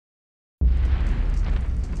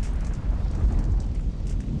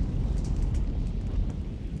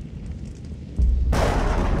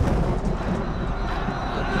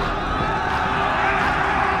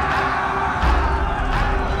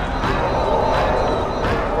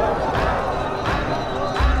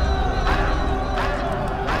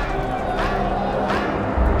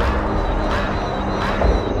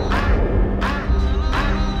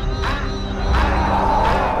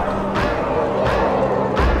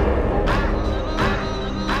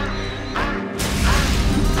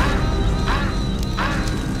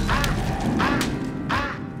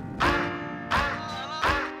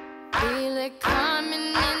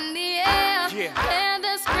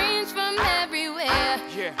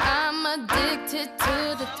I'm addicted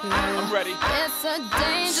to the thrill. I'm ready. It's a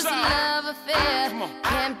dangerous love affair. Come on.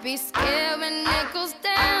 Can't be scared when it goes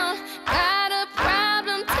down. Got a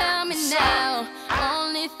problem? Tell me now.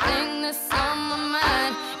 Only thing that's on my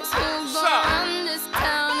mind is who's gonna run this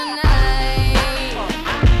town tonight.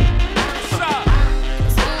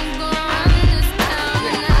 Who's gonna run this town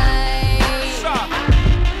tonight?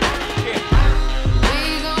 We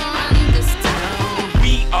gonna run this town.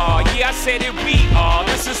 We are, yeah, I said it, we are.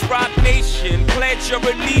 This is Rock Nation, pledge your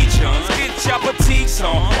allegiance. Get your fatigues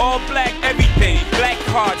on, all black everything. Black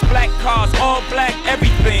cars, all black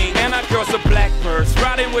everything. And our girls are blackbirds,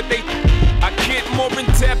 riding with they. I get more in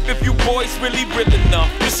depth if you boys really real enough.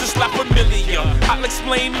 This is La Familia, I'll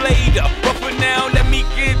explain later. But for now, let me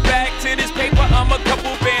get back to this paper. I'm a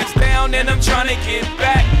couple bands down and I'm trying to get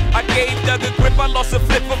back. I gave Doug a grip, I lost a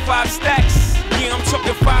flip for 5 stacks. Yeah, I'm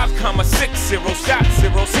talking 5,60 shot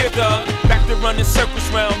zeros. Here, Doug, back to running circles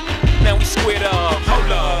round. Now we squared up,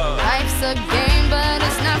 hold up. Life's a game, but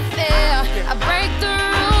it's not fair. I break the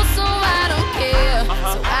rules, so I don't care.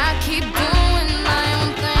 So I keep doing my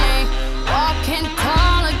own thing, walking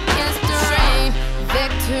tall against the rain.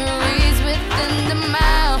 Victories within the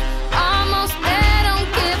mile, almost there, don't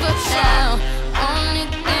give up now. Only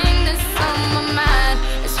thing that's on my mind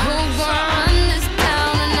is who's gonna run this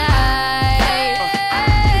town tonight.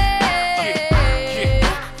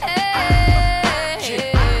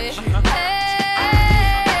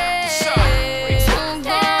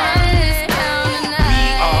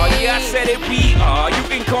 We are, you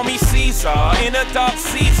can call me Caesar, in a dark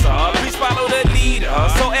Caesar, please follow the leader.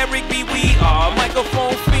 So Eric B, we are,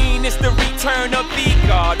 microphone fiend, it's the return of the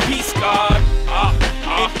God, peace God.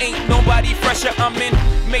 It ain't nobody fresher, I'm in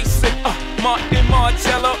Mason, Martin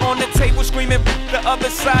Margiela on the table screaming, the other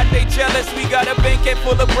side they jealous. We got a banquet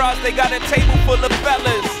full of bras, they got a table full of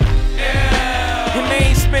fellas. Yeah. And they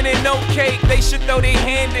ain't spinning no cake, they should throw their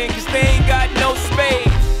hand in, cause they ain't got no space.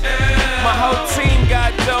 My whole team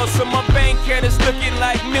got dough, so my bank account is looking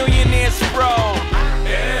like millionaires, bro.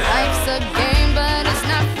 Life's a game, but it's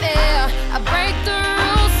not fair. I break the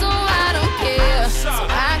rules, so I don't care. So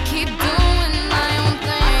I keep doing my own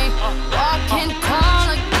thing, walking tall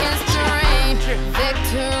against the rain.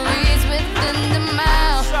 Victories within the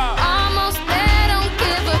mile, almost there, don't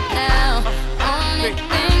give up now. Only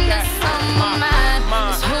thing that's on my mind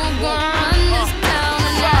is who's gonna run this town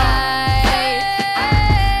tonight.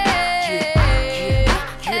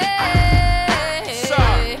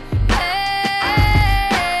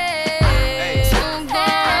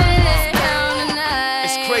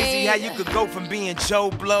 How you could go from being Joe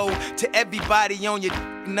Blow to everybody on your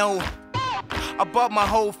know. I bought my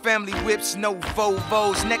whole family whips, no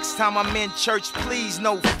Volvos. Next time I'm in church, please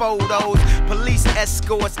no photos. Police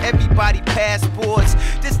escorts, everybody passports.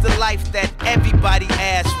 This the life that everybody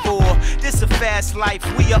asks for. This a fast life,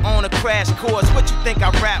 we are on a crash course. What you think I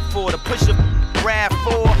rap for? To push a rap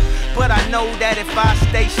for? But I know that if I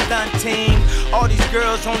stay stunting, all these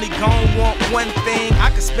girls only gon' want one thing. I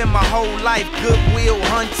could spend my whole life goodwill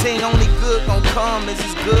hunting. Only good gon' come is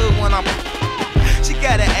as good when I'm. She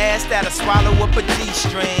got an ass that'll swallow up a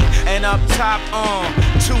G-string. And up top,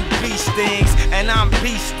 2 bee stings. And I'm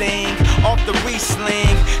bee-sting off the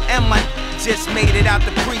re-sling. And my just made it out the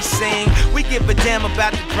precinct. We give a damn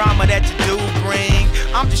about the drama that you do bring.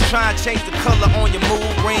 I'm just trying to change the color on your mood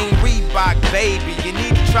ring. Reebok, baby, you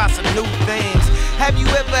need to try some new things. Have you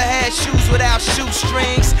ever had shoes without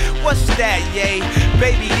shoestrings? What's that, yay?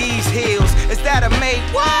 Baby, these heels. Is that a made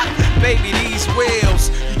what? Baby, these wheels.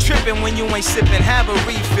 You tripping when you ain't sipping, have a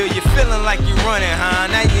refill. You're feeling like you're running, huh?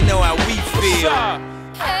 Now you know how we feel.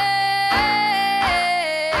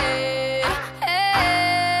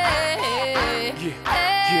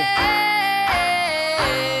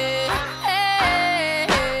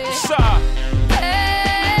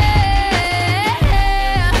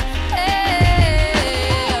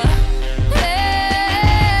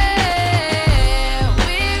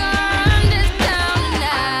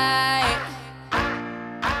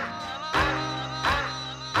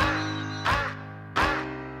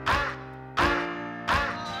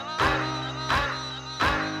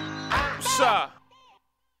 What's up?